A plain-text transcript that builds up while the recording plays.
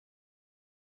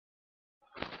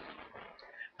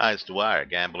Hi, it's Dwyer,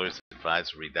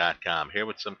 GamblersAdvisory.com, here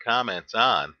with some comments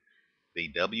on the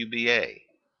WBA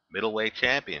middleweight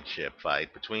championship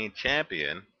fight between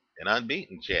champion and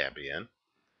unbeaten champion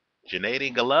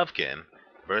Gennady Golovkin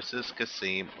versus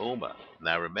Kassim Ouma.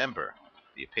 Now remember,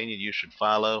 the opinion you should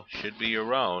follow should be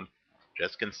your own.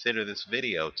 Just consider this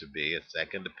video to be a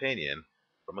second opinion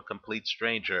from a complete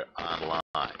stranger online.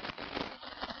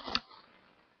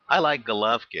 I like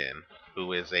Golovkin,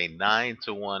 who is a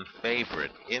 9-1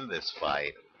 favorite in this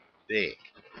fight, big.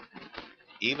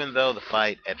 Even though the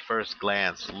fight at first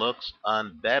glance looks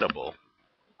unbettable,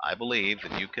 I believe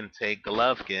that you can take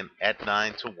Golovkin at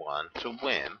 9-1 to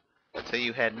win. Let's say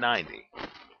you had 90,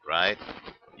 right?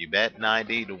 You bet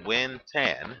 90 to win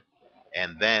 10,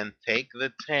 and then take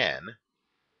the 10,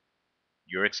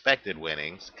 your expected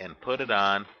winnings, and put it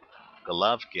on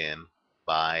Golovkin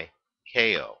by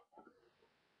KO.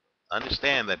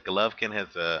 Understand that Golovkin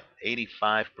has a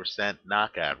 85%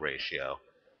 knockout ratio.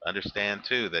 Understand,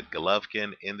 too, that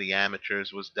Golovkin in the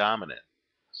amateurs was dominant.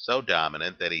 So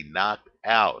dominant that he knocked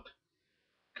out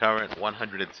current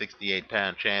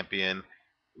 168-pound champion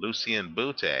Lucien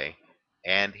Bute,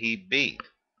 and he beat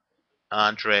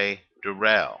Andre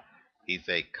Durrell. He's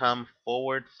a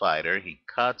come-forward fighter. He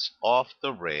cuts off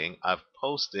the ring. I've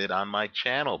posted on my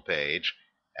channel page,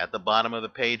 at the bottom of the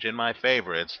page in my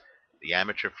favorites, the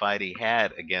amateur fight he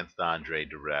had against Andre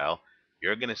Durrell.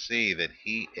 You're going to see that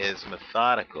he is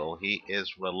methodical. He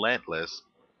is relentless.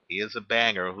 He is a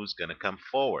banger who's going to come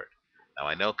forward. Now,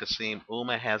 I know Kassim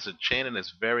Ouma has a chin and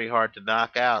is very hard to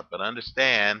knock out, but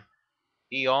understand,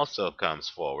 he also comes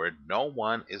forward. No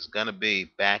one is going to be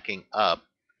backing up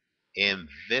in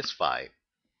this fight,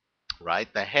 right?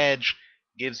 The hedge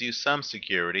gives you some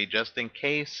security just in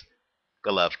case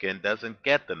Golovkin doesn't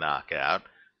get the knockout.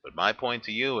 But my point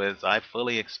to you is I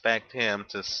fully expect him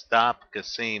to stop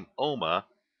Kassim Ouma.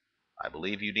 I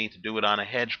believe you need to do it on a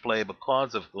hedge play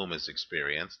because of Ouma's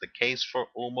experience. The case for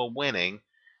Ouma winning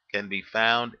can be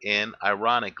found in,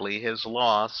 ironically, his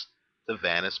loss to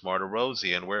Vanes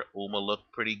Martirosyan, where Ouma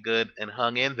looked pretty good and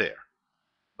hung in there.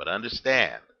 But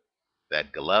understand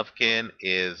that Golovkin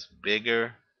is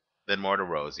bigger than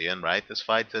Martirosyan, right? This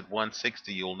fight's at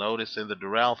 160. You'll notice in the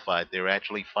Durrell fight, they're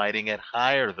actually fighting at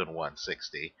higher than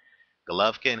 160.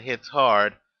 Golovkin hits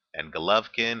hard, and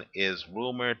Golovkin is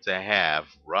rumored to have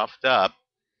roughed up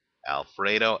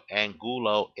Alfredo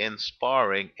Angulo in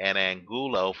sparring, and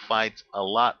Angulo fights a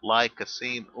lot like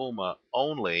Kassim Ouma,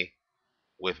 only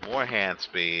with more hand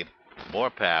speed, more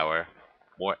power,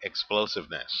 more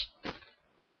explosiveness.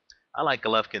 I like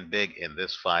Golovkin big in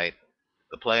this fight.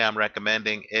 The play I'm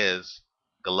recommending is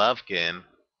Golovkin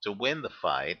to win the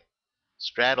fight,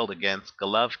 straddled against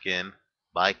Golovkin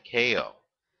by KO.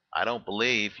 I don't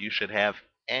believe you should have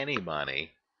any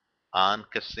money on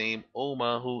Kassim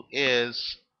Ouma, who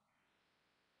is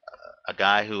a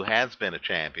guy who has been a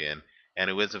champion and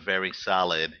who is a very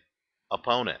solid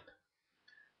opponent.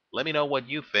 Let me know what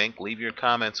you think. Leave your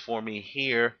comments for me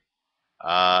here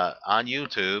on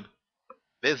YouTube.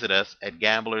 Visit us at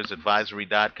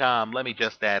gamblersadvisory.com. Let me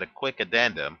just add a quick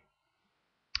addendum.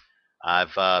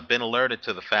 I've been alerted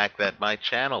to the fact that my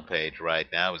channel page right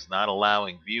now is not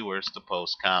allowing viewers to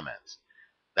post comments.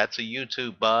 That's a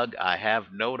YouTube bug. I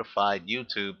have notified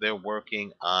YouTube. They're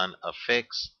working on a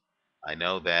fix. I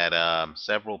know that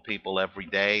several people every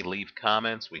day leave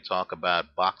comments. We talk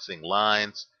about boxing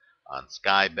lines on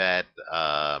Skybet,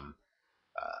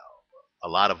 a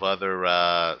lot of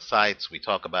other sites. We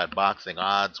talk about boxing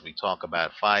odds. We talk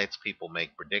about fights. People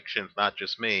make predictions, not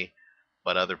just me,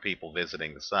 but other people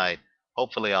visiting the site.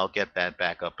 Hopefully, I'll get that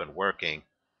back up and working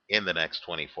in the next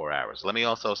 24 hours. Let me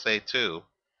also say, too,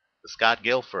 the Scott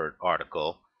Guilford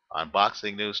article on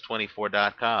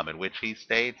BoxingNews24.com, in which he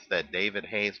states that David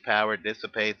Haye's power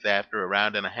dissipates after a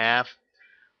round and a half.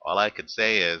 All I could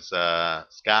say is,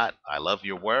 Scott, I love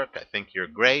your work. I think you're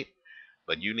great.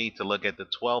 But you need to look at the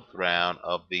 12th round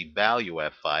of the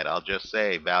Valuev fight. I'll just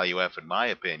say Valuev, in my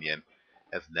opinion,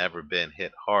 has never been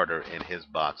hit harder in his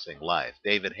boxing life.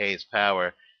 David Haye's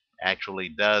power actually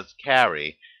does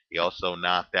carry. He also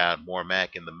knocked out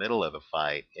Mormac in the middle of the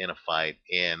fight, in a fight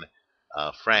in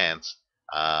France.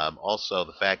 Also,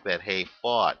 the fact that Haye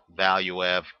fought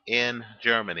Valuev in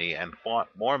Germany and fought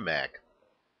Mormac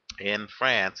in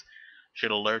France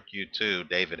should alert you to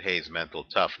David Haye's mental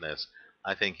toughness.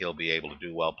 I think he'll be able to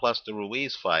do well. Plus, the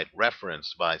Ruiz fight,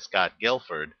 referenced by Scott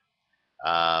Guilford,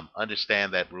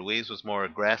 understand that Ruiz was more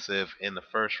aggressive in the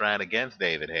first round against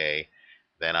David Haye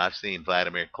than I've seen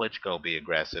Vladimir Klitschko be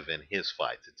aggressive in his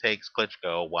fights. It takes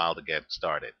Klitschko a while to get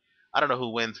started. I don't know who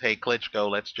wins Haye Klitschko.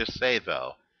 Let's just say,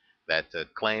 though, that to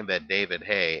claim that David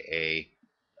Haye,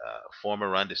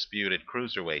 former undisputed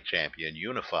cruiserweight champion,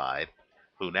 unified,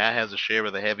 who now has a share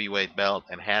of the heavyweight belt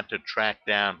and had to track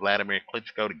down Vladimir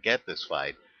Klitschko to get this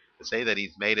fight. To say that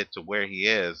he's made it to where he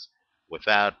is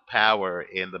without power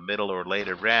in the middle or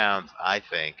later rounds, I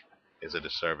think, is a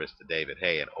disservice to David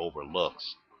Haye and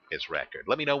overlooks his record.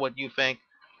 Let me know what you think.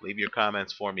 Leave your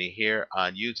comments for me here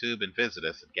on YouTube and visit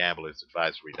us at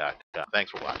gamblersadvisory.com.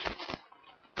 Thanks for watching.